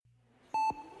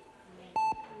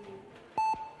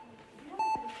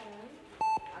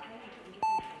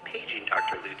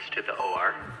to the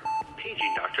OR.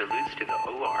 Paging Dr. Lutz to the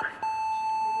OR.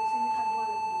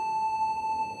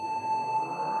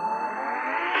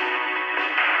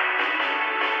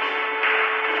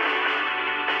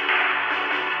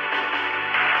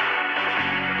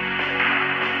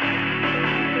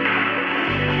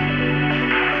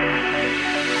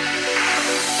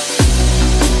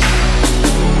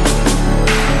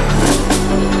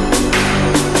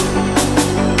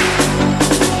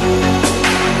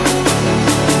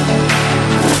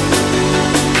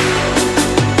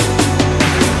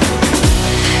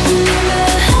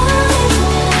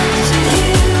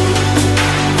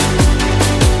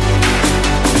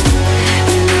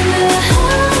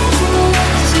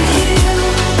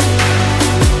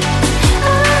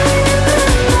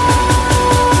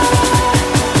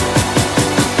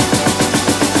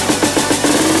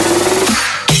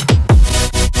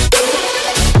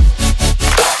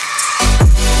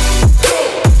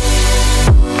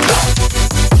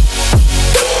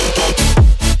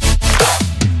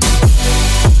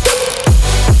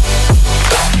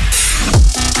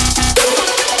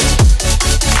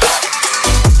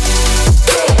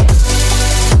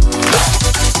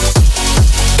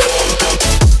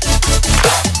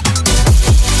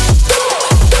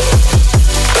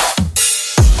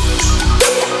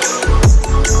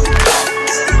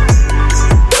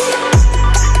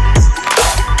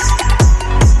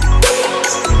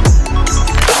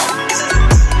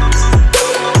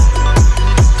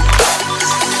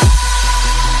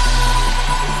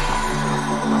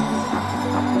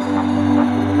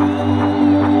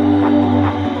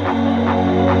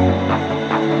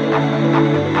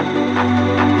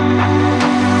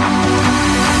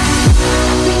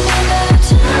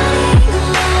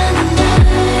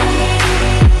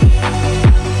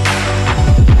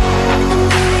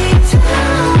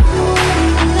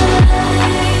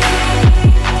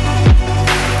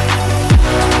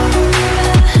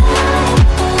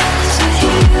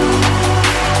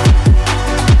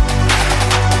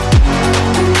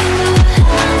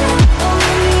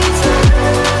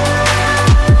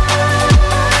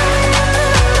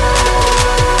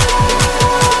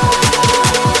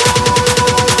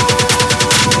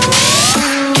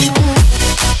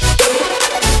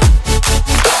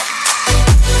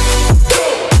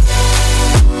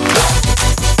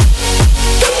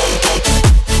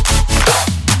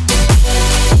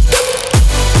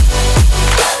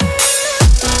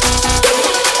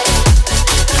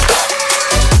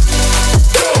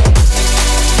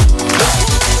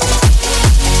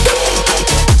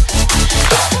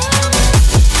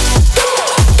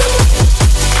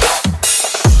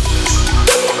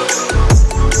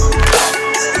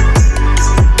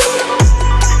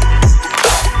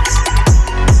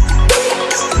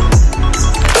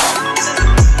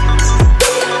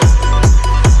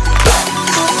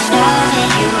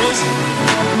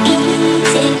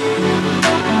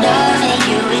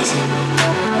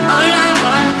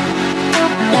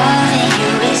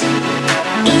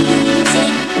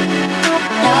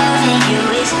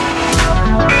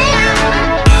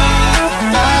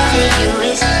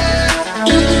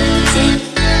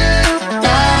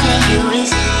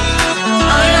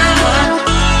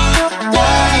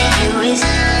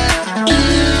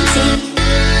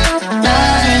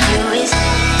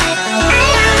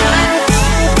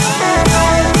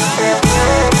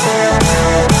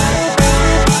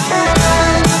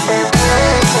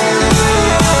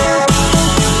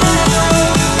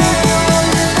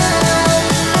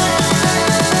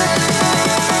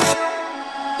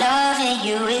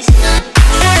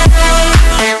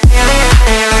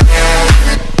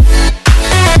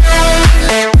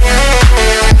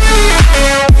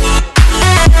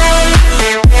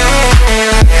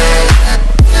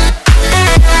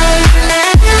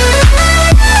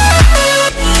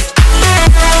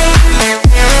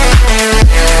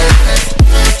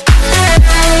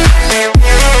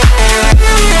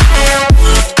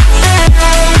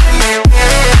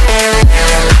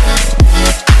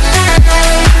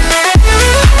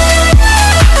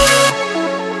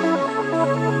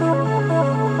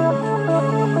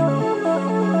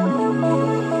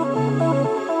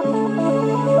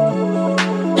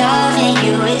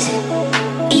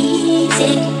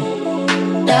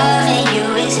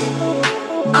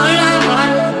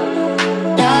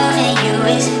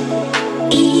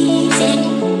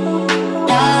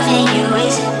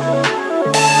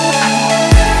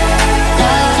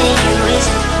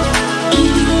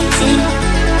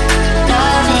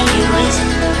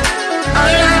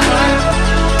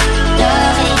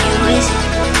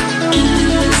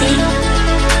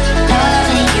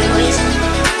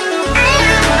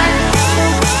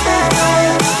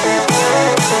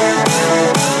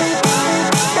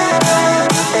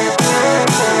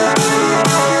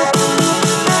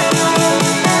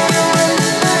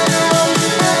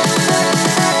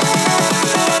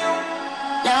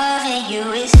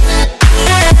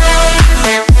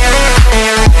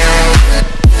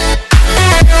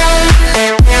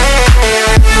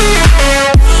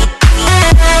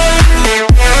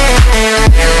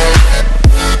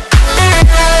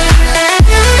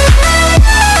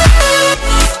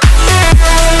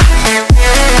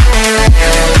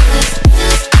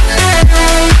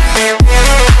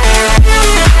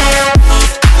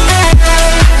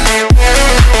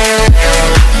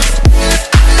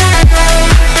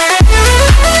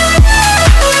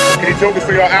 talk us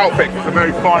through your outfit? It's a very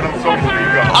fine ensemble that you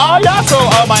got. Yeah. So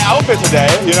my outfit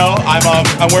today, you know,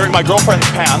 I'm wearing my girlfriend's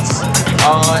pants.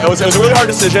 It was a really hard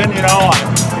decision, you know.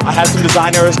 I had some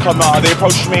designers come. They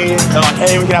approached me. They're like,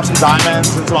 "Hey, we can have some diamonds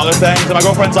and some other things." And my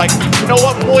girlfriend's like, "You know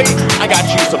what, boy? I got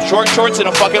you some short shorts and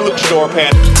a fucking luchador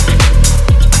pant."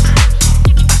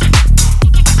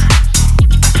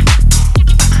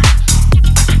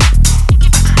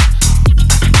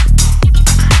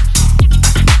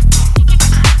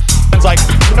 Like,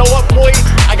 you know what, boy?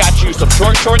 I got you some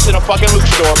short shorts and a fucking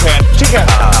luchador pant. Chica.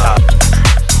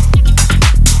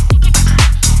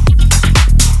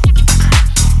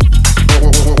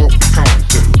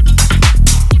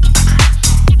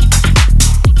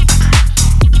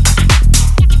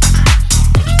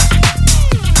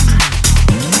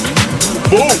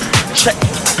 Boom, check.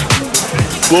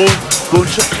 Boom, boom,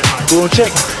 check. Boom,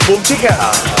 check. Boom, chica.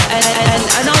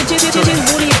 And I do what do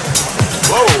you...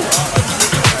 Whoa.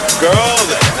 Girls,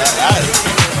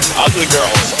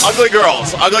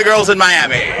 ugly girls in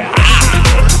Miami.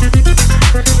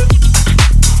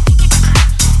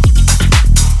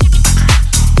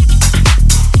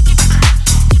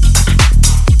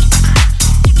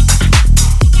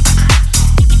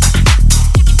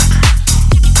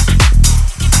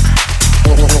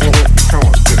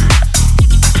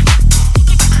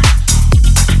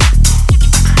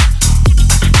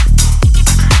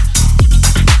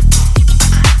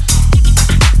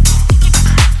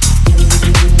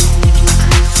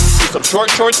 Short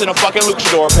shorts and a fucking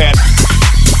luchador pant.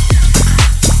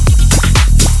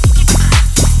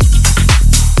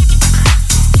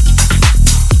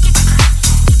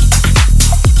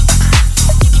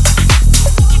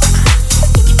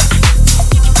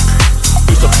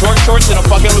 Some short shorts and a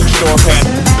fucking luchador pant.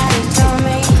 Somebody told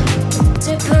me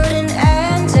to put an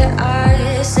end to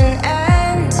us, an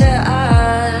end to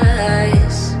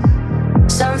us.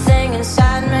 Something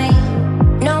inside me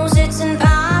knows it's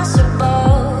impossible.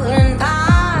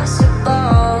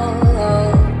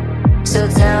 So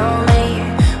tell me,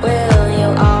 will you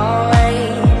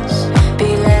always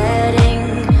be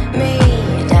letting me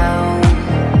down?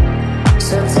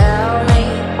 So tell me,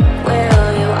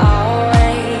 will you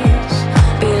always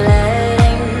be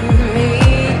letting me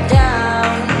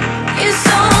down? You're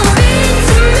so mean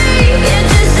to me, you're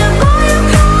just a boy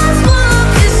across walk.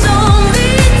 You're so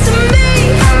mean to me.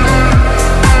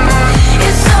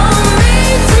 You're so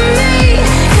mean to me,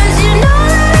 'cause you know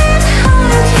that it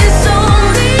hurts. You're so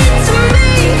mean to me.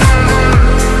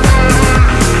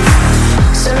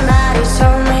 Somebody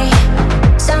told me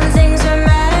some things are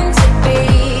meant to be,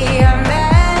 are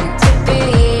meant to be.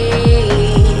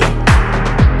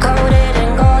 Coated in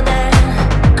golden,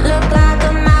 look like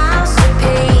a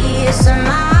masterpiece, a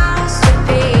masterpiece.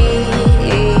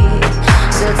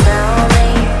 So tell me,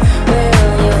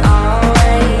 will you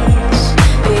always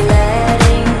be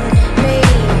letting me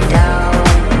down?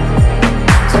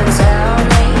 So tell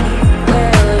me,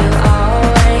 will you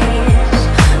always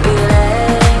be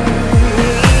letting me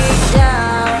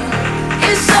down?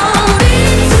 You're so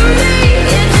mean to me,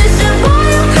 you're just a boy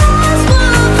across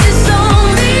walk. You're so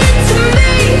mean to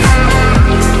me.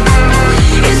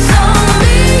 You're so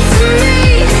mean to me,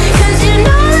 'cause you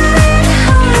know that it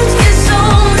hurts. You're so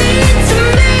mean to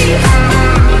me.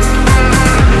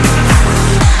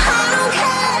 I don't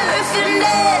care if you're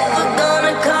never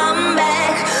gonna come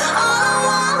back. All I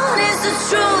want is the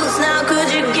truth. Now could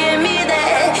you give me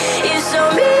that? You're so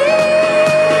mean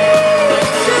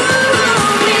to me.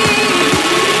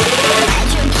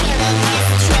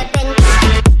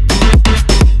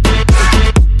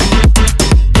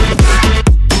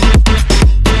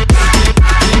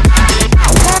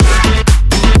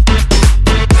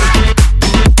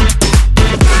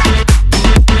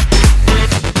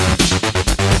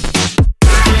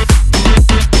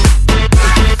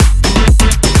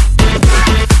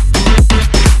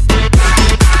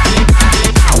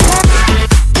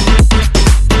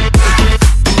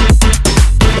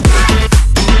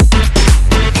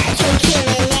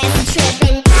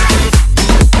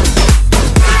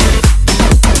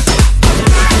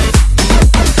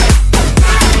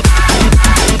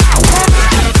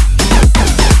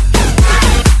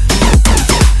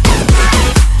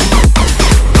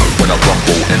 When I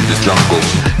rumble in this jungle,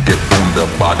 get boomed up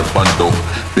by the bundle.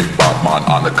 Big bad man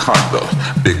anaconda,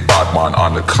 big bad man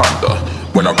anaconda.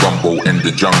 When I rumble in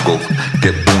the jungle,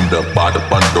 get boomed up by the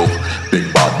bundle.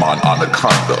 Big bad man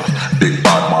anaconda, big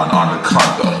bad man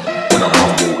anaconda. When I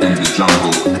rumble in the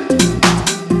jungle,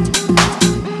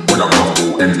 when I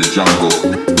rumble in the jungle,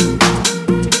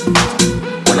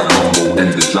 when I rumble in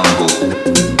the jungle,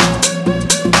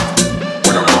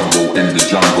 when I rumble in the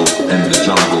jungle, in the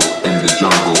jungle, in the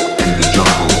jungle, in the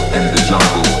jungle, in the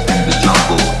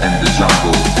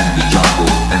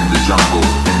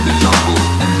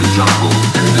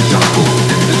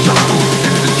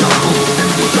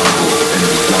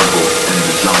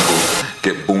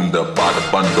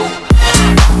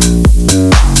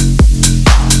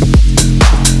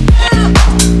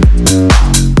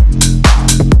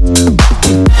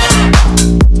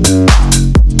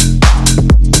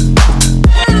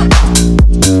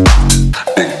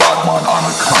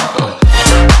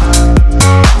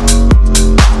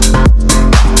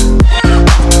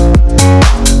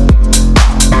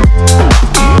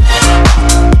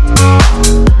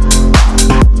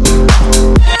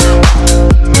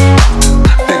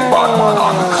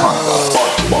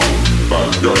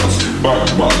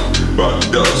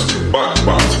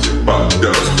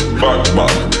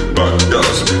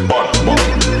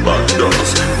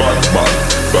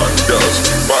Get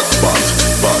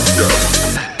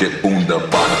boomed up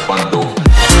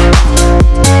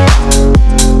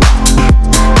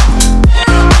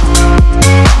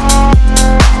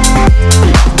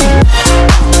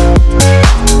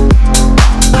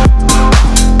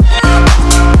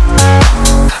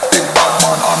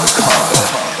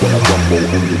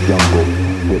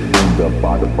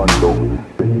by the bundle.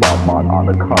 Big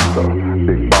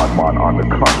bad man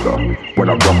anaconda. When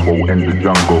I rumble in the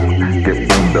jungle, get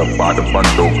boomed up by the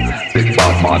bundle. Big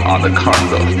bad man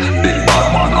anaconda. Big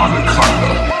bad man anaconda.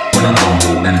 When I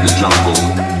rumble in the jungle.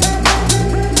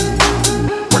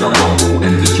 When I rumble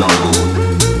in the jungle.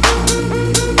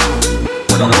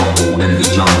 When I rumble in the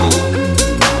jungle.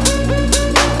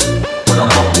 When I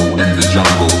rumble in the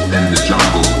jungle, in the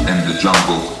jungle, in the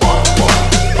jungle.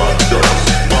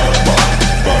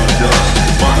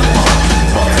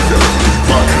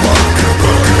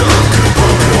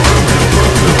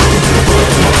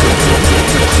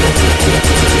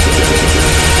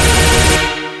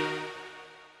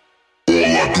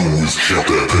 Shut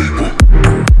that paper.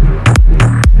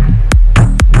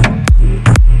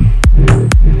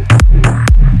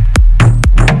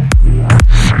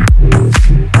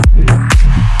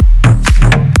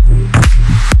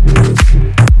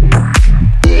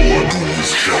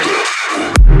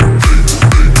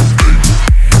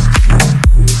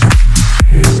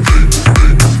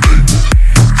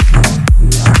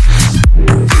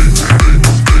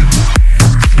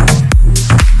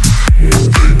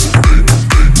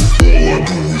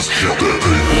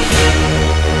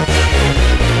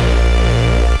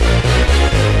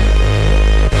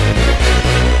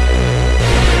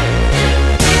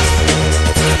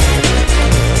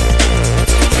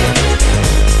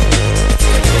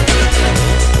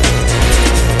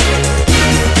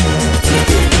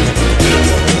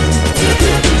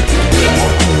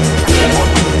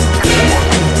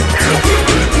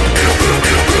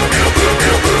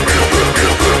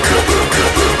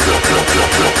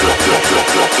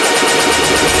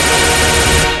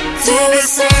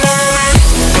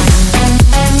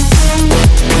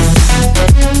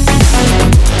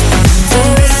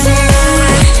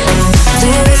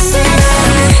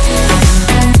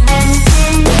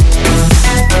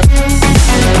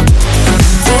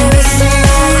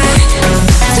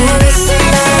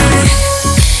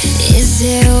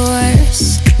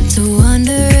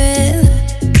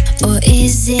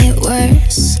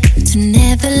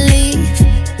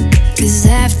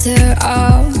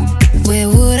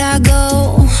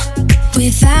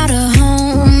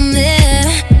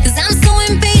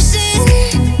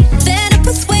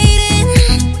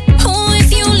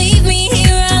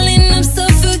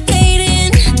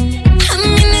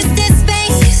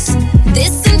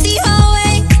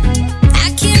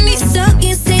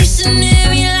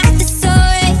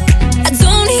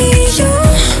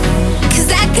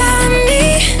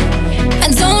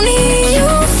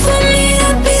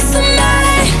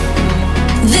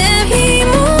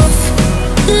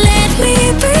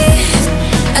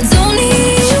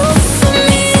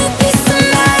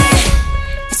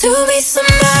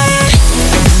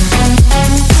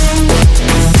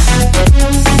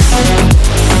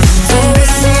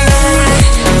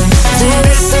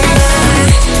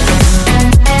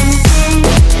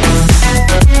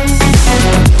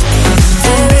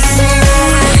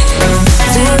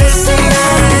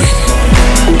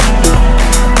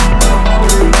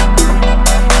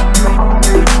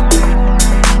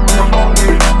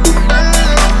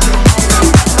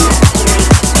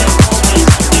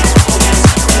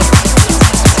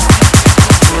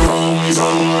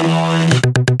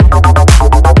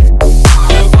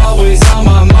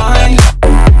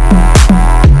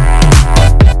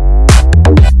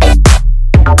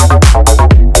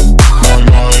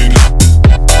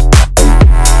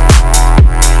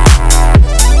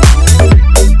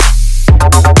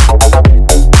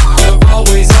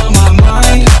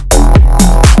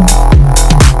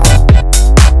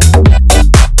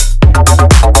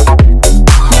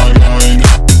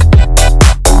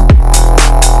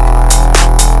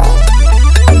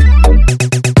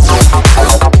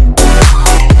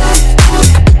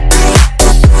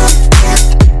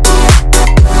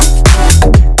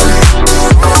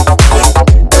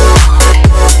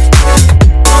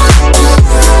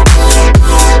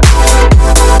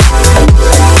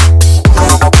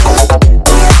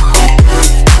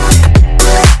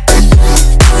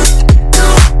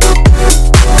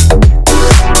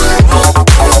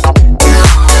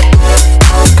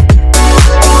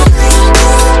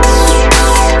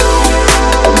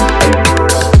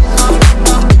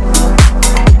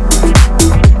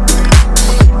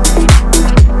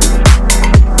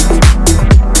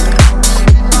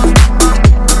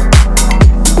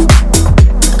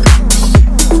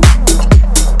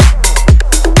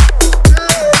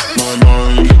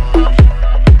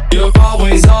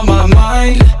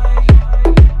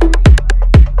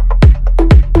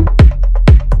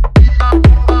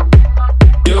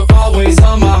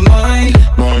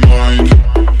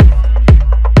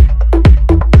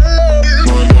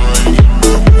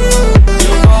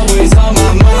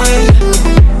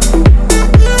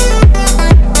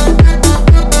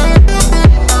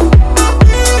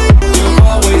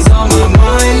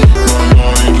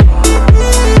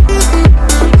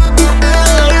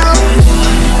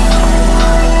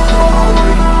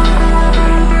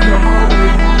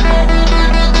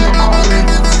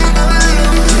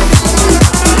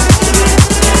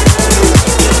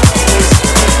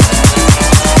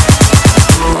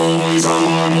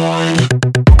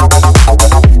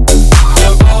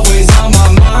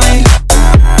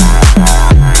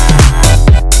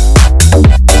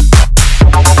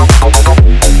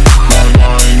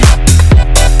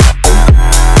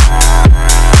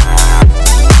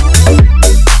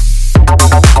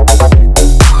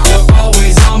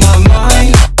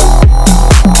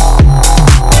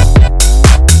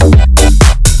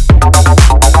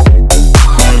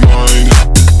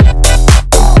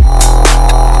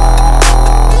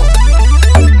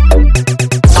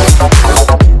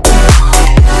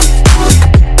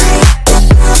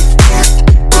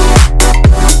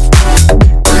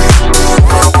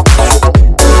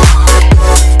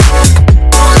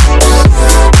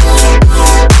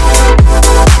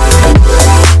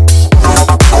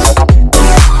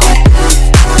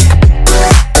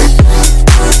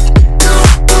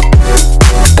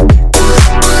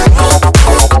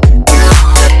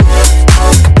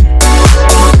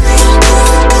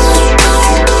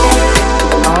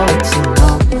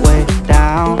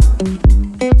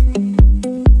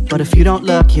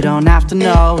 look, you don't have to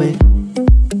know it.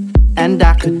 And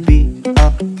I could be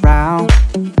around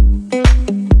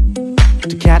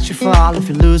to catch you fall if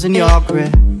you're losing your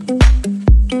grip.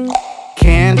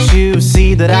 Can't you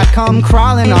see that I come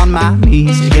crawling on my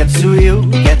knees to get to you,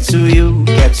 get to you,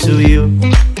 get to you?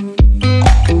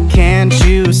 Can't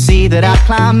you see that I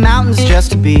climb mountains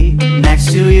just to be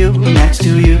next to you, next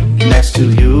to you, next to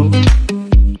you?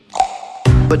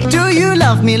 But do you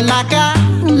love me like I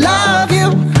love you?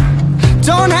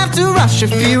 Don't have to rush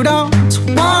if you don't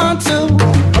want to.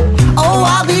 Oh,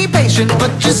 I'll be patient,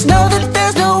 but just know that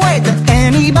there's no way that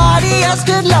anybody else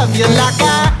could love you like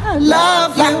I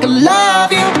love you, like I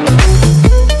love you.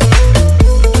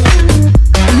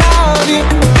 Love you.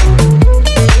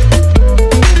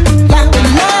 Like I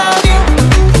love you.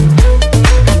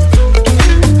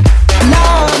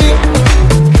 Love you.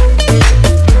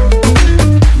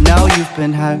 Know you've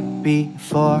been hurt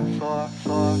before,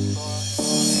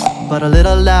 but a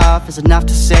little love is enough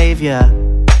to save you.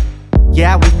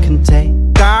 Yeah, we can take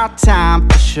our time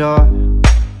for sure,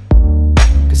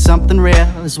 'cause something real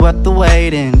is worth the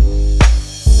waiting.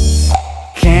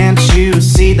 Can't you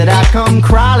see that I come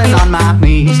crawling on my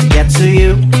knees to get to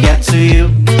you, get to you,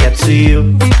 get to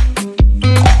you?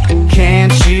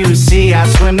 Can't you see I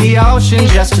swim the ocean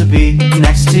just to be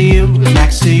next to you,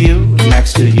 next to you,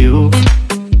 next to you?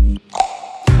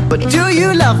 But do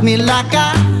you love me like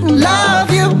I love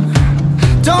you?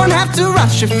 Don't have to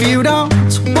rush if you don't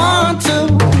want to.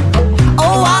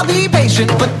 Oh, I'll be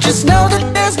patient, but just know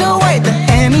that there's no way that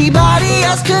anybody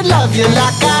else could love you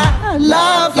like I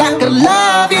love you, like I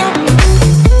love you.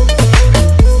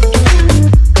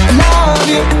 Love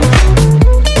you.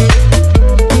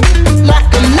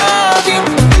 Like I love you.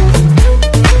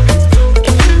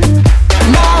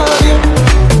 Love you.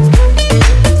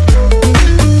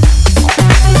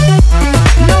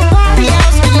 Nobody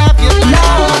else can love you,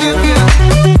 love you.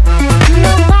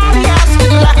 Nobody else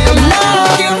can love you,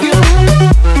 love you.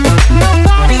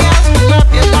 Nobody else can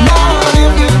love you, love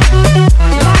you.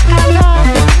 Like I love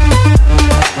you.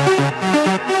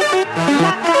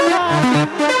 Like I love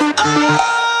you.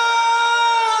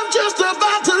 I'm just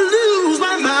about to lose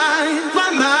my mind, my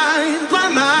mind, my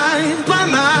mind, my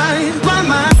mind, my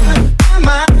mind, my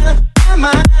mind, my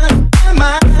mind, my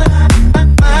mind,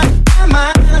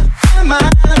 my mind,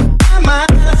 my mind.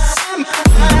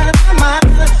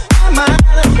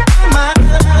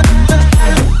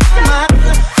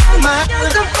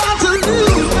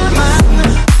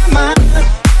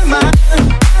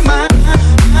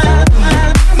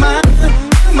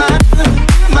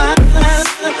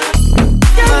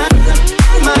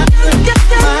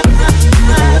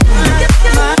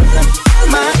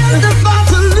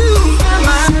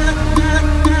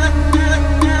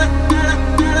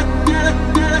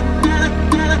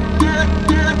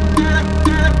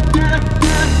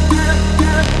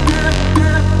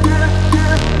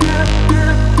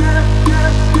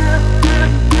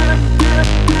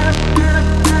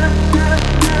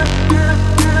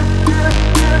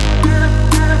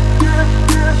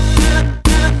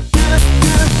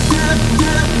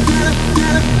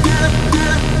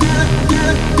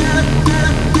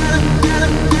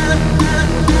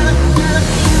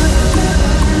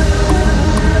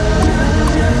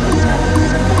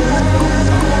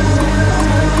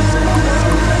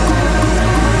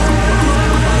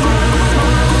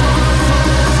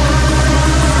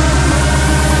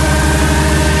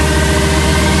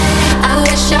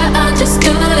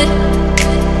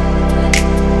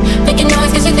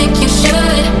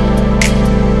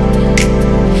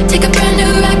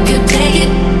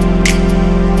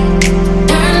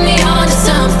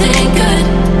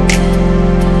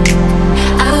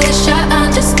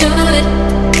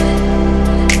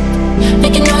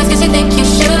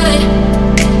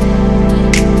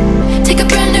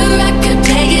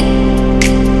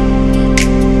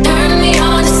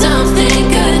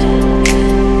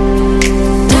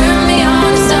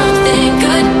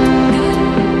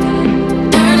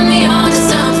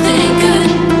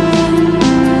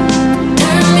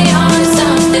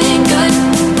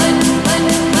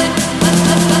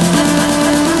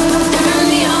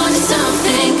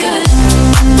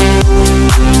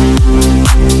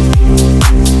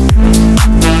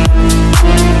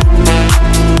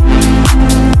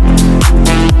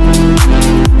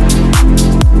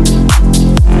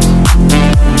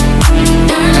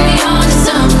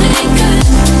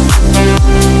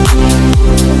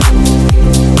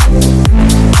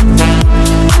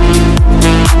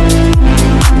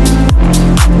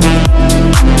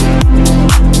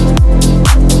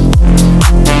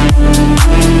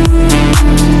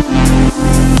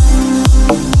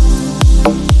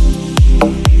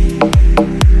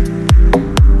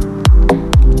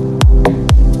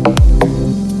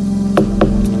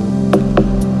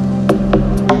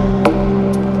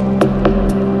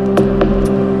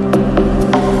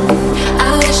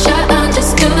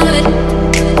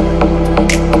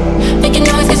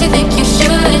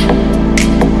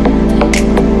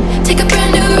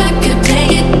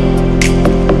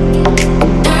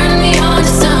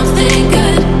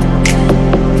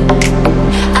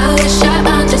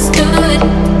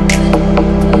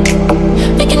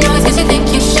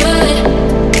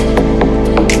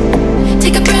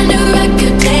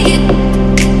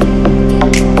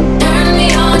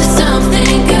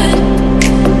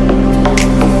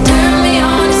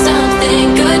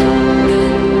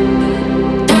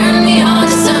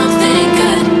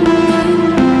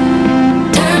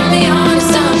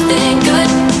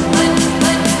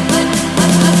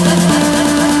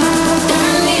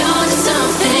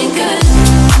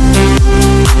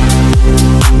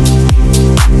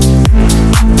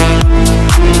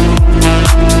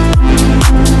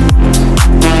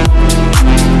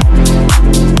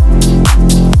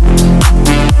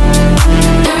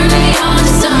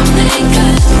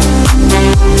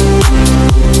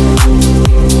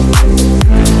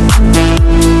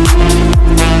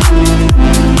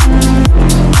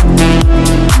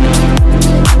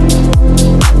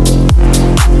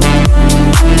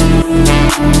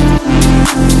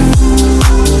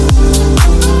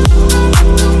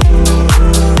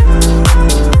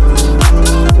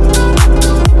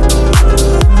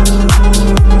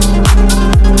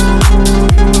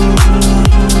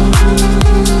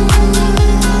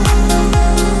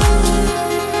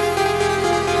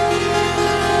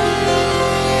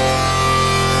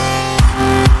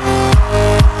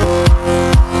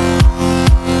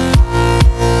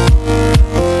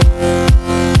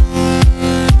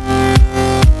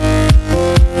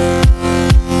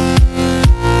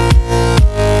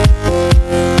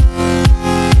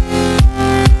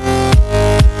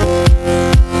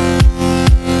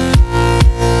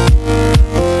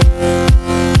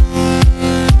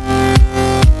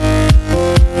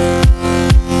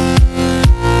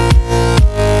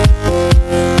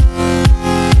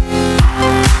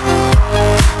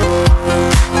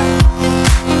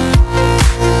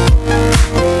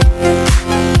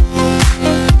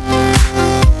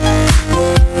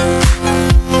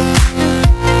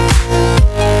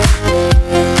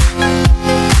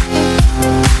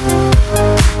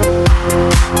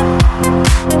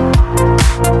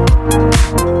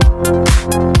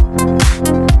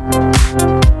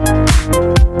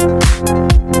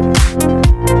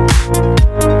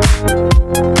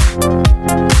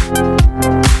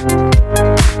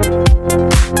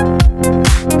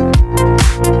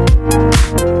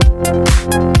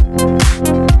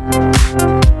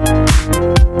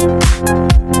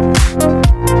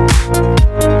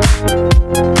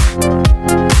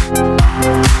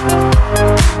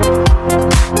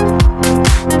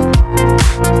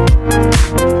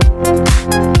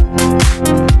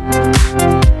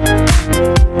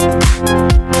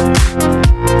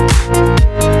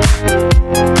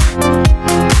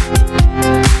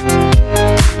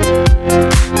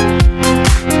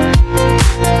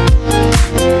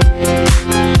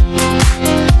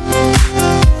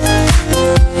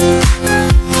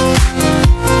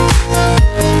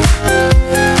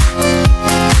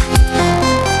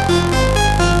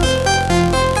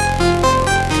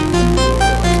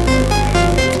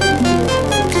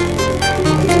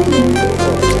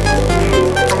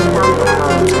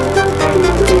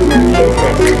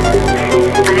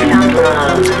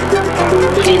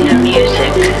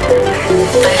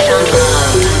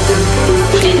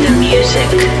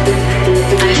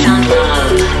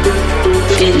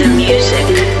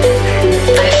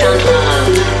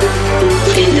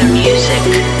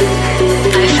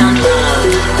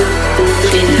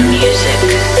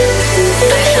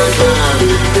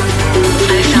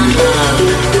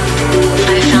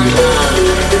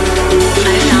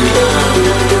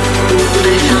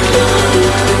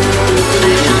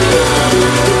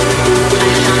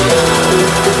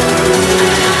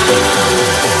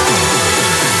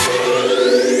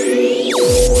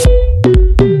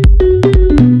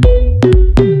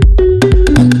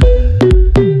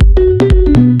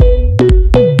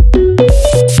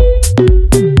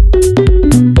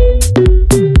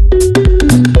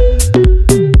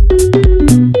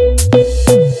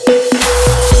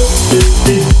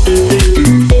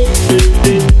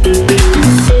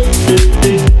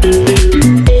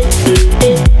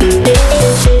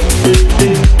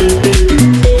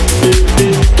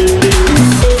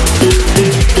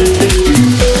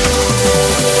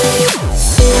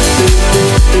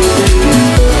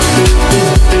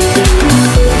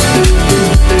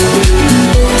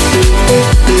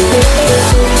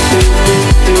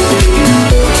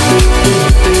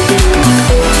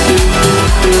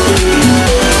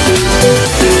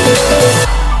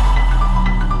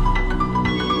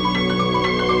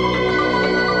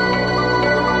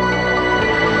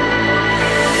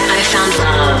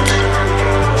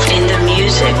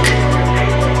 music.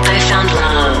 I found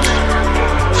love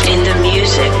in the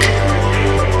music.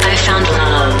 I found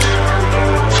love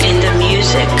in the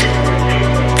music.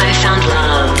 I found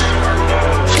love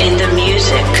in the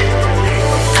music.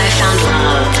 I found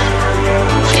love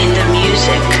in the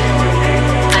music.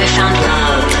 I found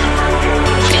love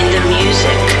in the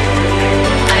music.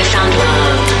 I found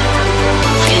love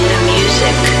in the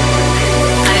music.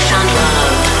 I found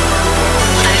love.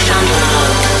 I found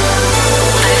love.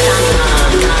 I found love.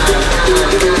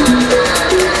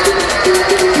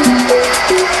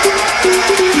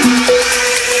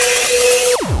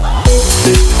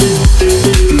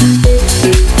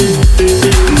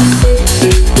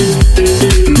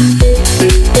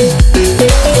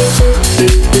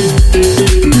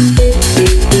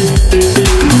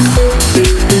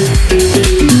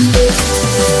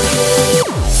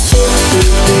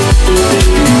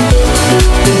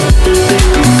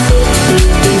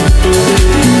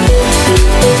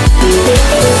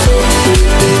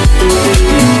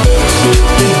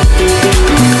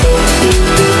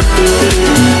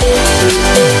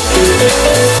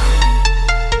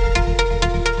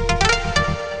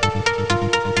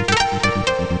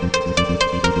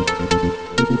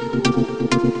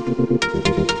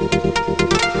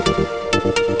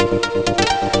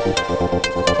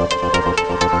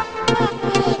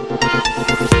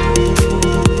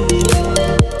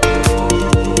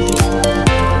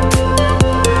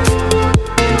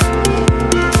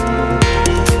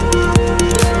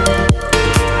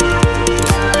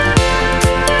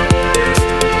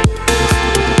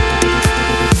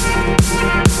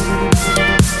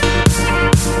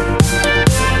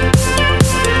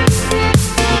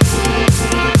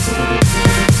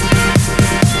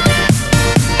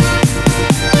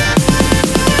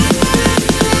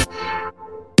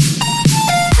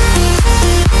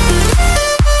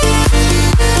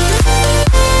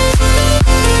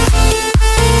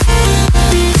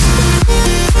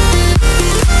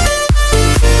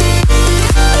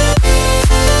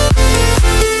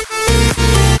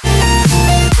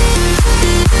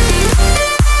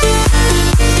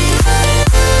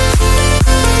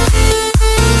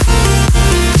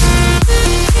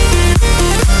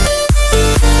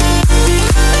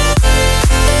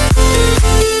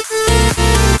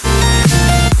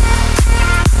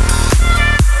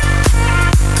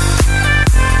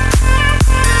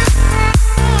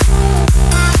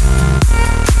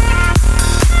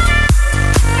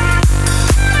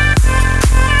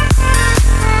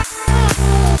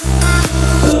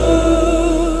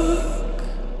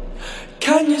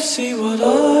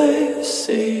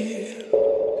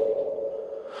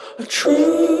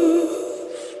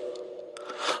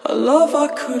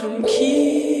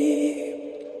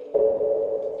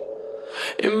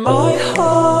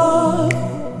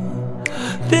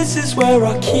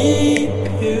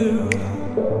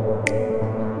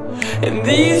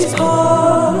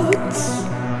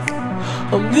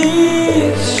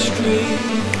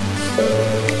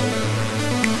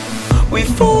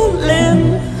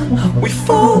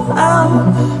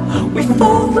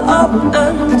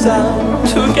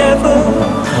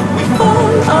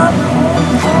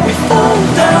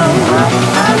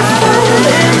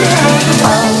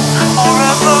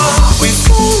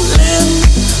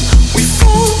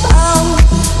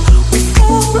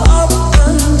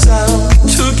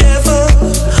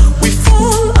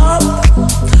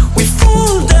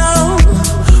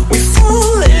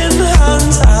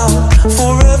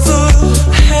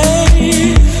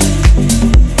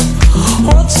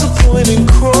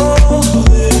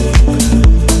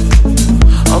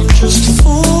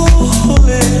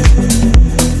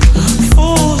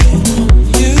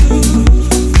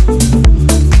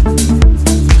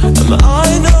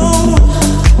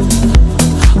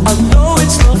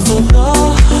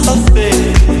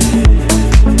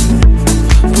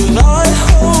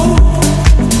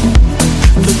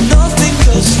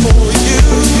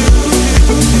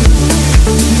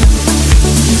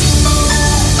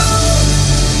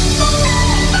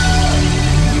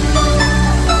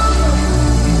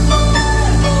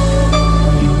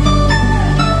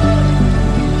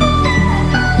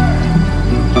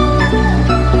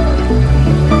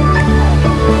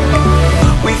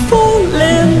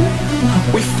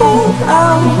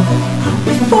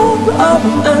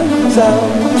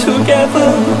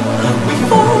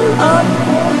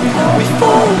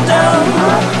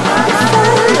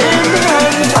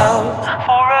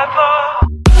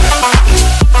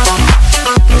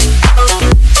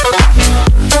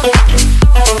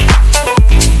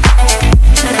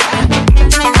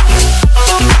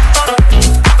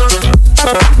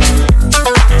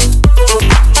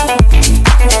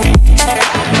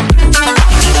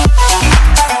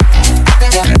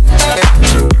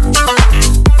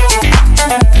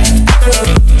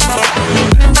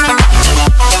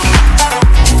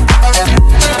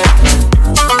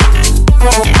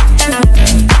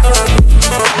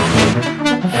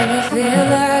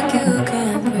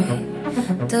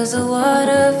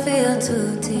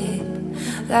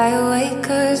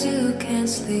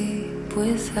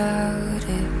 without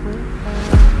it.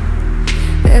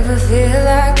 Ever feel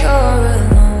like you're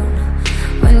alone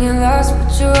when you're lost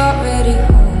but you're already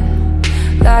home?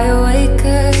 Lie awake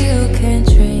 'cause you can't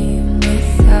dream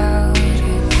without it.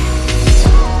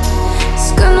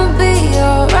 It's gonna be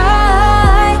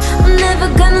alright, I'm never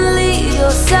gonna leave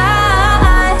your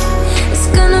side. It's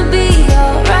gonna be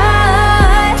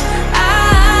alright.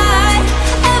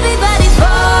 Everybody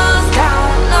falls down,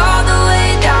 all the way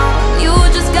down. You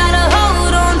just gotta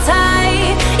hold on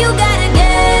tight. You gotta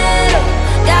get up,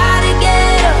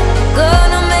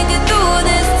 gonna make it through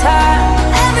this time.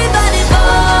 Everybody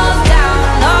falls down,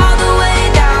 all the way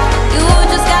down. You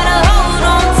just gotta hold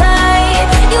on tight.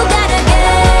 You gotta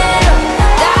get up,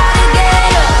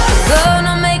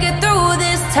 gonna make it through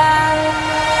this time.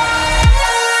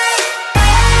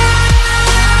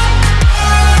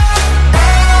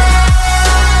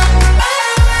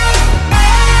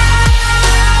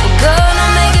 Gonna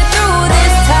make it through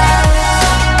this time.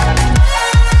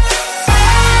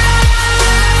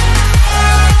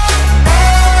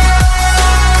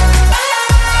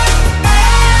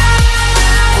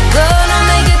 Gonna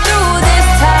make it through this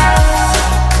time.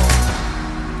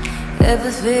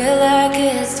 Ever feel like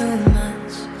it's too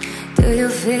much? Do you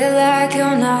feel like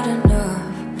you're not enough?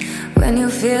 When you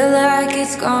feel like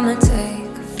it's gonna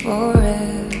take forever.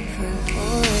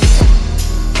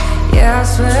 Yeah, I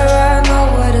swear I know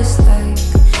what it's like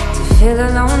to feel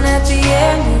alone at the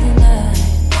end of the night.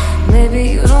 Maybe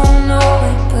you don't know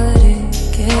it, but it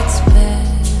gets better.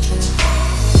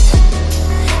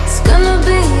 It's gonna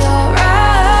be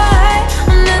alright,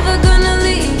 I'm never gonna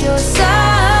leave your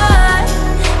side.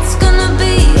 It's gonna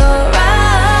be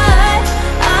alright.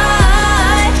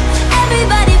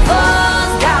 Everybody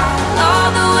falls down, all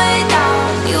the way down.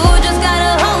 You just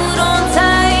gotta hold on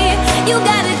tight. You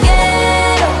gotta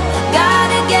get up,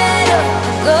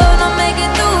 gonna make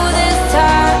it through this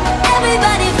time.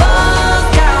 Everybody falls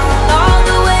down, all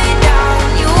the way down.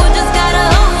 You just gotta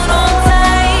hold on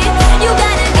tight. You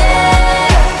gotta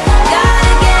get up,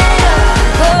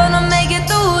 gonna make it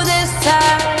through this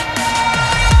time.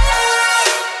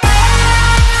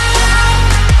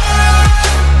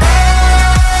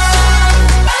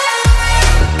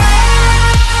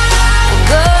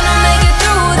 Gonna make it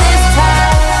through this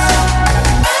time.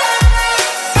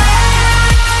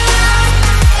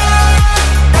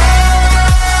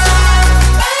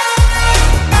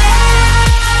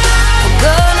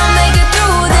 Gonna make it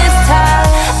through this time.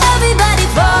 Everybody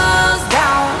falls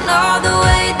down, all the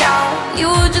way down.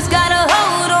 You just gotta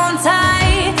hold on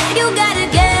tight. You gotta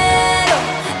get up,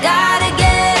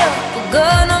 We're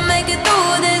gonna make it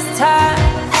through this time.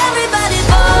 Everybody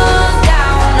falls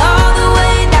down, all the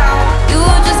way down. You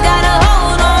just gotta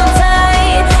hold on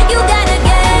tight. You gotta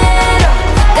get up,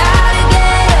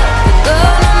 We're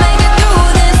gonna make it through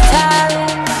this time.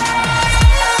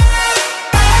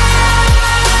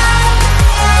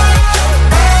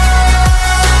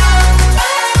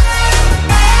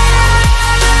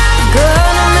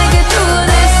 Gonna make it through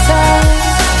this time.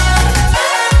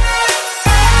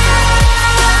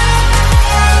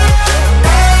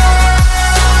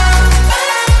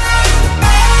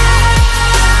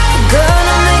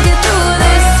 Gonna make it through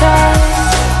this time.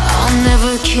 I'll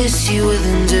never kiss you with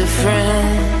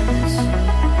indifference.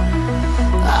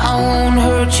 I won't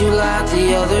hurt you like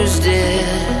the others did.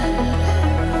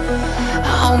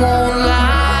 I won't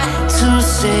lie to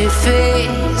save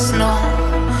face, no,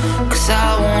 'cause I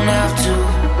won't have to.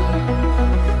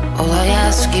 All I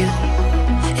ask you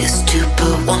is to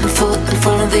put one foot in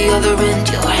front of the other and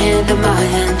your hand in my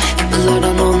hand. Keep a light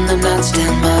on the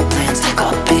nightstand, my plans.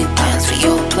 Got big plans for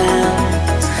your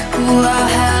plans. Ooh, I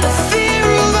had a fear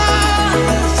of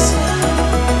us,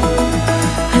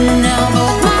 and now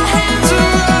both my hands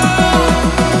are up.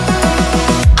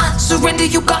 I surrender,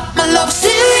 you got my love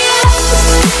serious.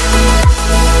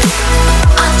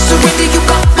 I surrender, you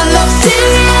got my love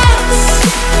serious.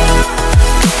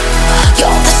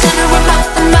 You're the center of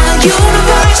my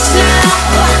universe now.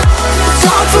 It's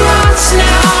all for us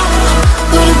now.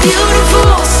 What a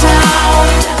beautiful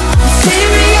sound. I'm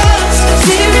serious,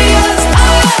 serious.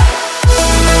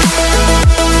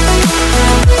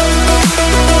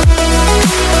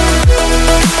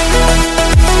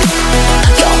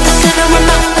 You're the center of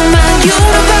my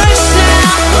universe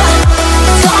now.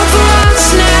 It's all for us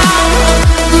now.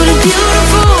 What a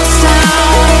beautiful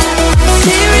sound.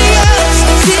 Serious,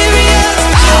 serious.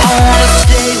 I wanna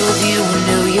stay with you in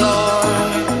New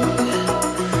York.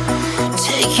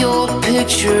 Take your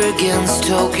picture against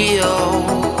Tokyo.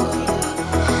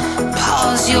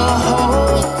 Pause your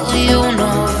whole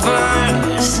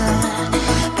universe.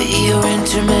 Be your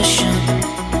intermission.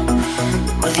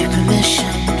 With your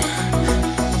permission,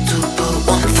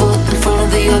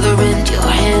 other end, your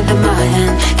hand in my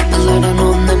hand. Keep the light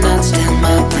on the nightstand.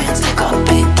 My plans, got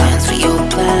big plans for your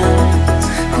plans.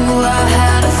 Ooh, I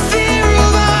had a fear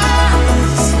of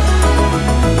us,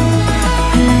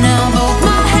 and now both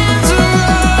my hands are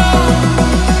up.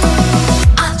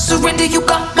 I surrender, you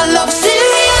got my love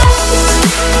serious.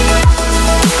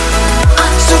 I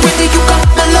surrender, you got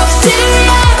my love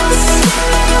serious.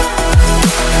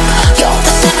 You're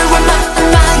the center of my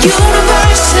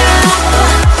universe now.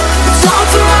 It's all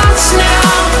for us now.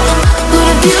 What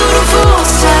a beautiful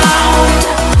sound.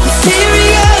 I'm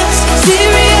serious,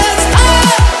 serious.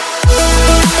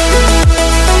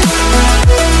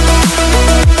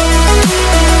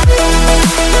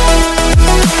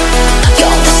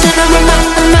 You're the center of my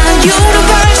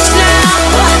universe now.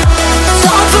 It's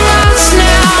all for us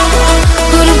now.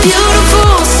 What a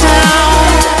beautiful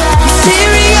sound. I'm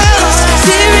serious,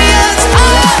 serious.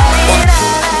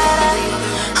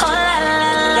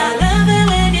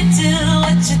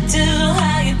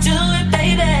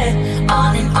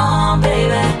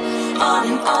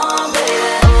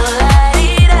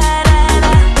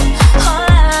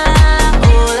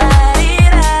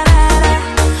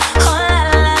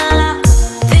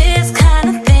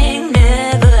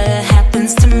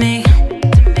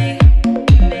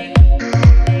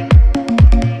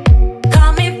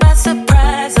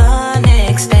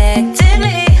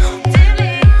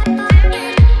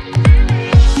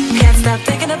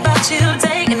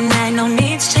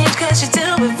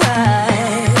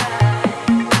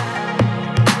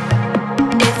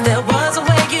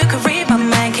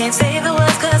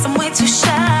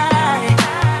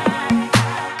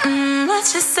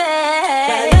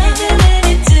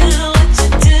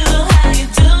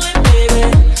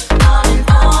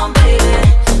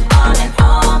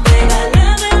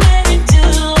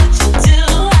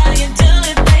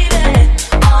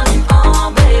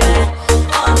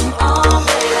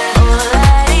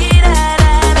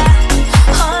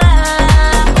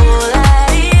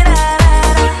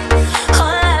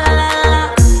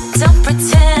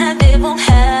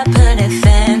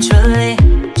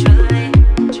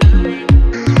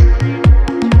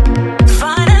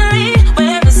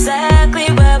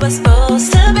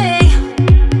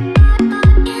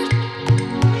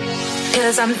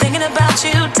 I'm thinking about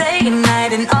you day and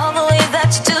night, and all the ways that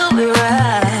you do it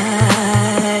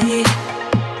right.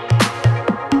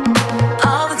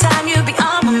 All the time you be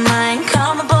on my mind.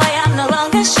 Call me boy, I'm no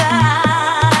longer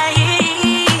shy.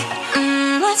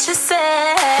 What you say?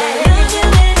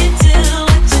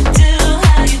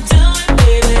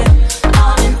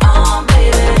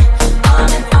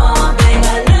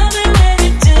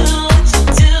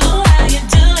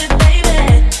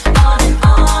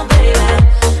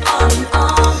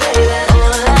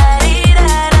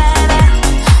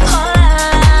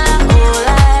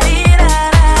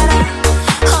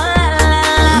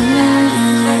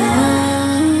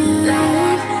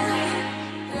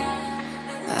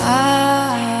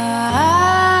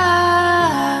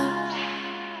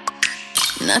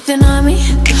 Nothing on me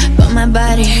but my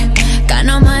body. Got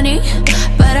no money,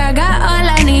 but I got all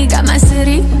I need. Got my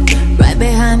city right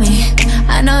behind me.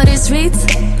 I know the streets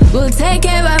will take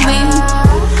care of me.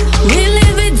 We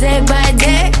live it day by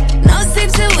day. No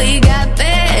sleep till we got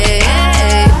paid.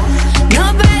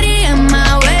 Nobody in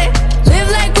my way. Live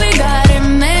like we got it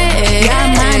made. Got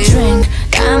my drink,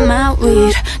 got my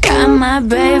weed, got my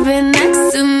baby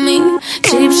next to me.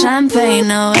 Cheap champagne,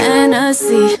 no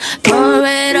Hennessy. Pour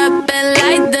it up and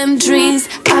light them trees.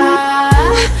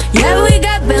 Yeah, we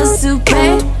got bills to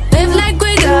pay. Live like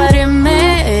we got it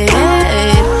made.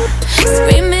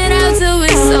 Scream it out till we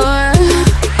soar.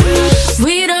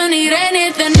 We don't need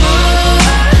anything more.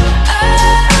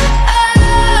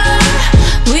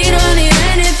 We don't need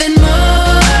anything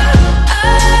more.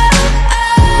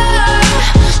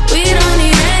 We don't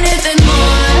need anything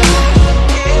more.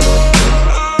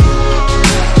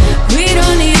 We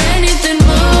don't need anything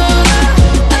more.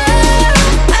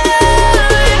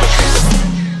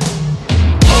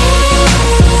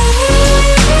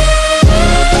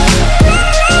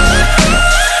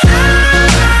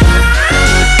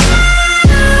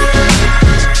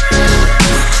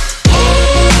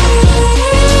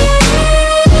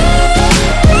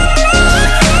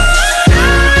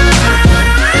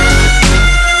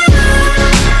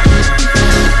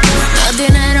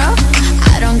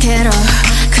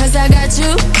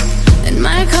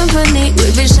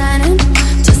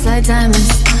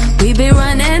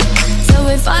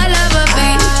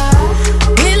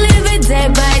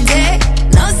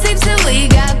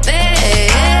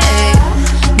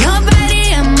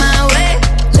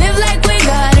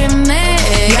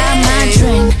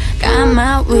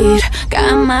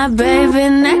 Got my baby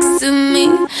next to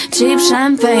me. Cheap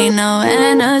champagne, no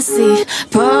Hennessy.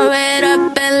 Pour it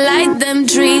up and light them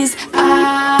trees.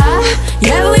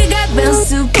 Yeah, we got bills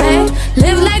to pay.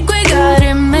 Live like we got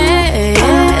it made.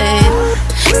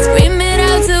 Scream it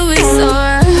out till we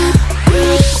soar.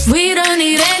 We don't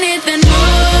need anything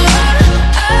more.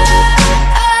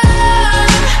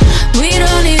 We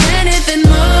don't need anything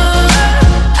more.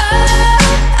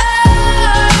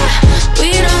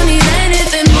 We don't need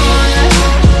anything more.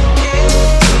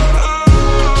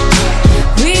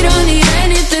 We don't need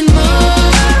anything more.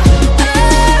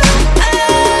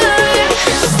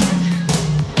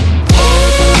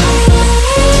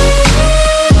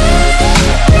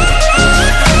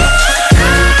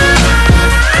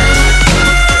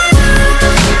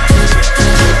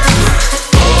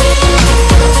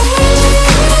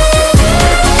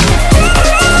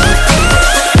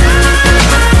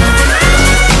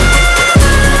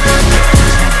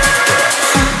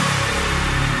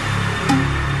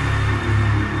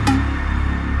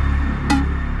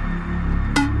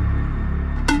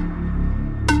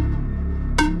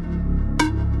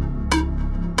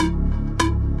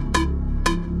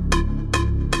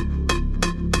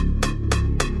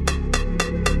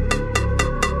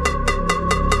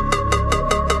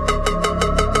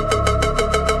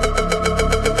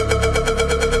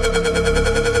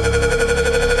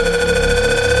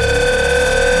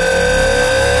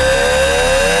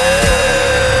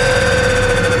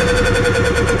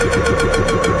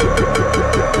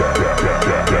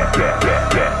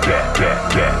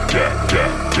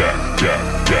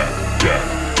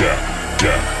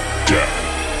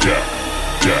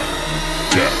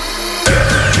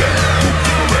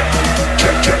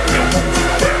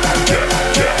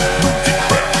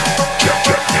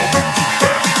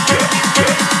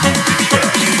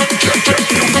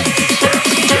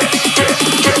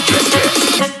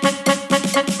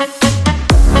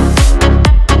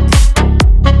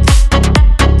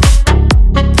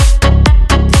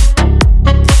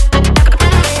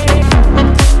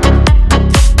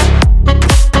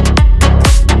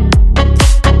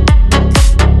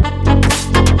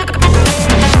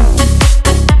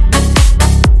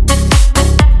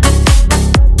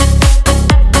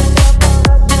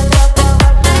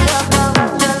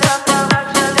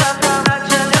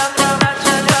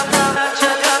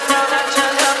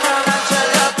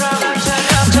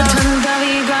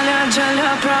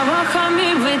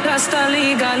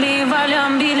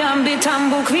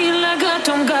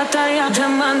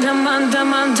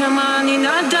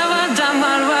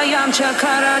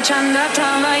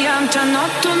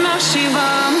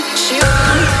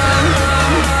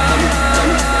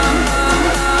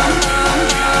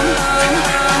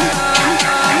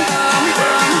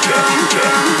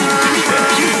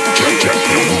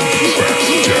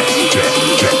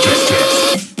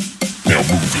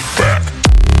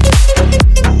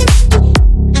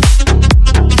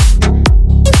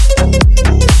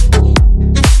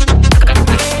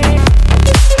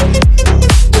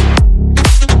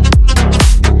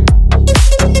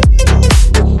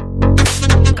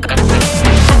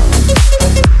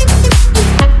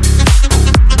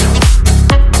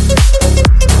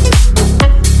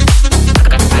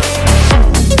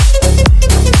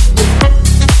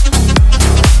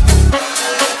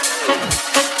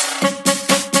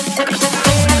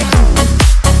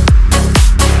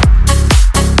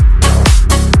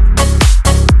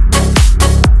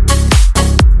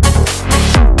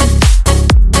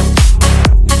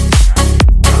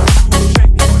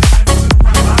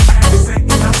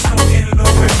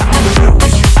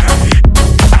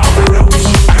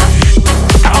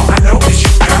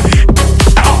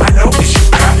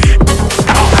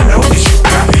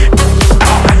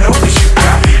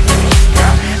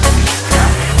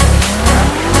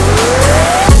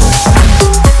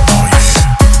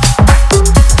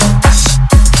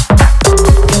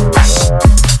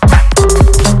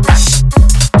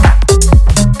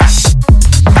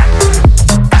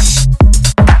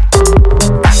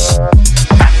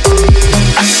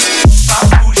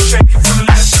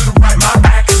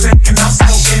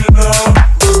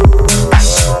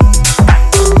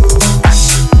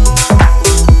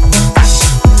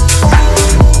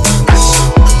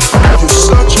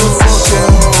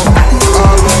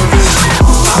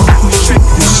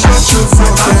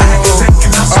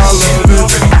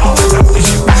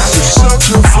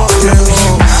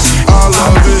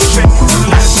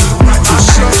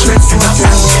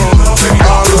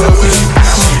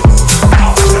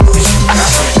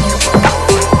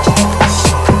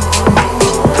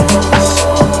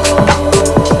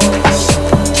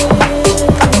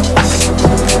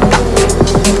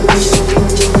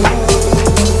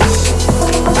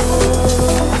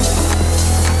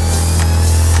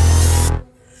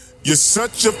 You're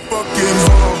such a fucking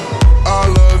hoe, I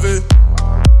love it.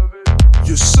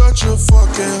 You're such a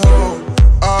fucking hoe,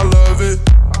 I love it.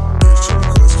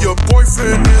 Your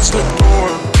boyfriend is the door,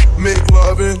 make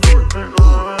loving.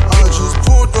 I just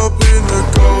pulled up in the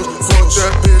ghost, fucked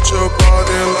that bitch up out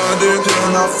in London.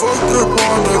 Then I fucked up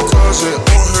on the cousin,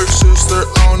 on her sister,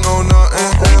 I don't know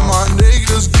nothing. And my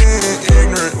niggas getting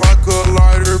ignorant, like a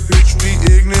lighter, bitch, we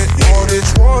ignorant. All this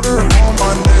water on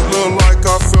my neck look like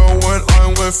I fell when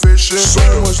I went fishing. So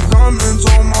much diamonds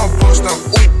on my bust now,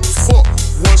 ooh, fuck,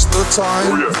 what's the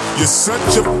time? You're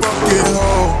such a fucking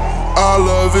hoe, I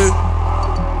love it.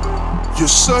 You're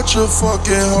such a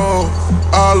fucking hoe,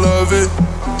 I love it.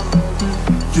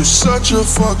 You're such a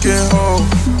fucking hoe,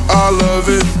 I love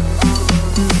it.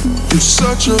 You're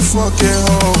such a fucking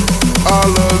hoe, I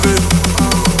love it.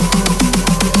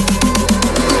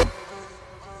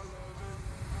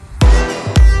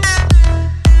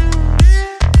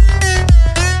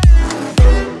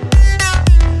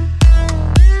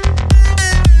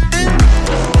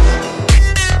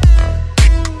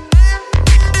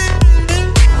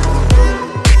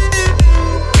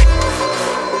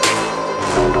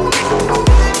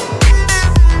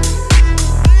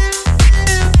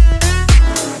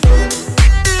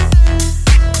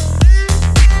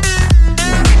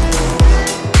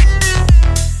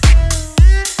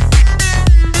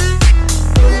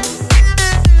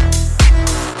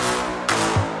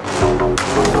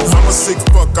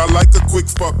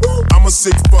 I'm a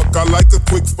sick fuck, I like a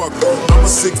quick fuck. I'm a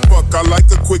sick fuck, I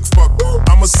like a quick fuck.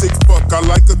 I'm a sick fuck, I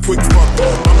like a quick fuck.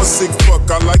 I'm a sick fuck,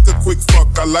 I like a quick fuck.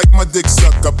 I like my dick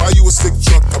suck. I buy you a sick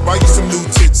truck. I buy you some new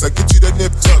tits. I get you that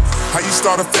nip tuck. How you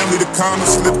start a family, the condom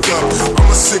slipped up.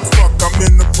 I'm a sick fuck, I'm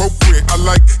inappropriate. I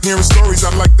like hearing stories,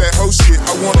 I like that whole shit.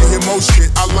 I wanna hear more shit,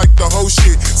 I like the whole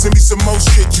shit. Send me some more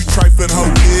shit, you trifling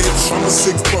hoe bitch. I'm a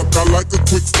sick fuck, I like a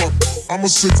quick fuck. I'm a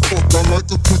sick fuck, I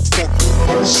like a quick fuck.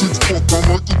 I'm a sick fuck, I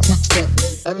like a quick fuck.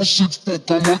 I'm a sick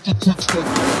fuck, I like a quick fuck.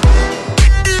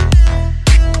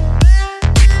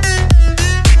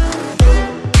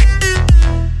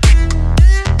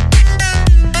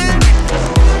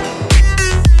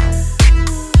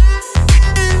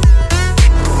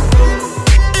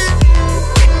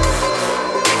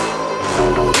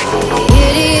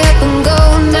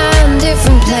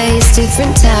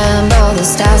 Different time, all the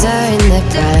stars are in their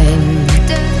prime.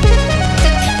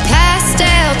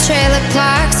 Pastel trailer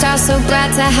park, stars so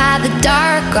bright to hide the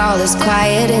dark. All is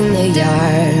quiet in the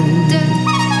yard.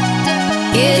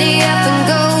 Giddy up and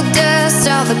gold dust,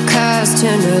 all the cars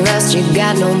turn to rust. You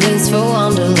got no means for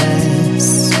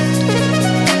wanderlust.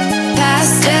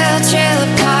 Pastel trailer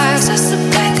park, stars so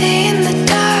brightly in the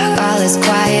dark. All is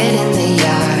quiet in the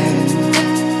yard.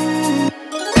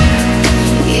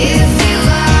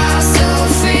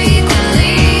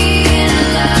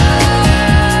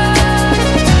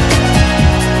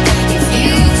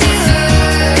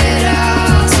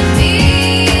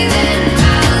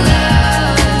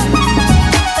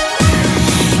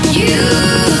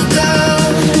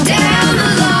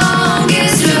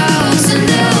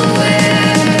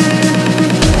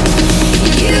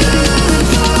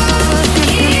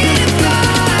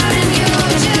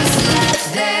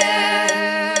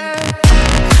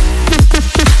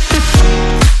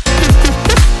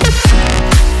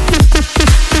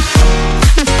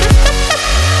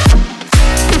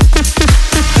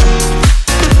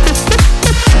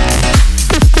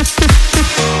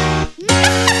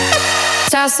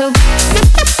 So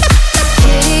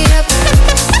giddy up,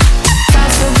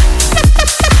 so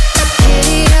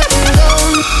giddy up and go.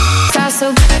 So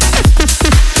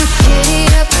giddy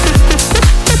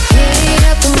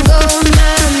up and go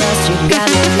now. Lost, you got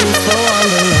no room for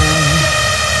wonderland.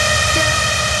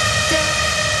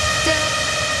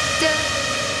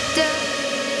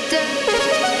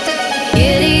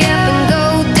 Giddy up and go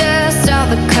dust, all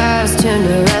the cars turn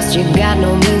to rust. You got no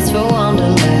means for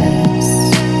wonderland.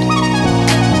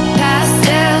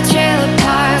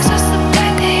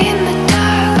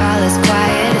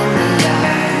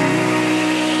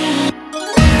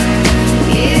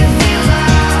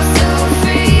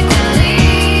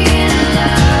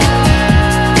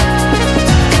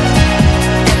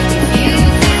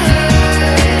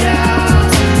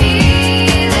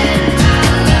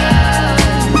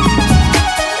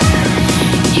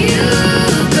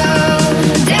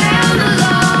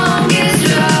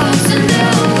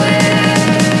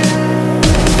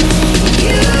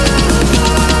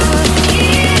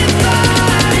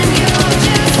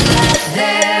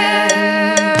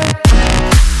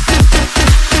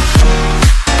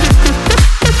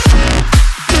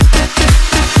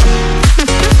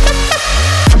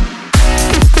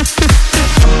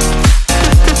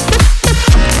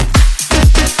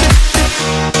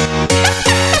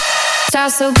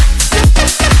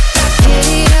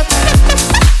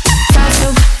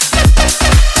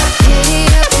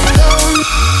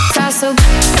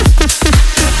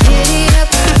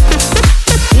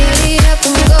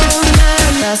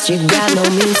 You got no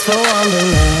means for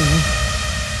wonderland.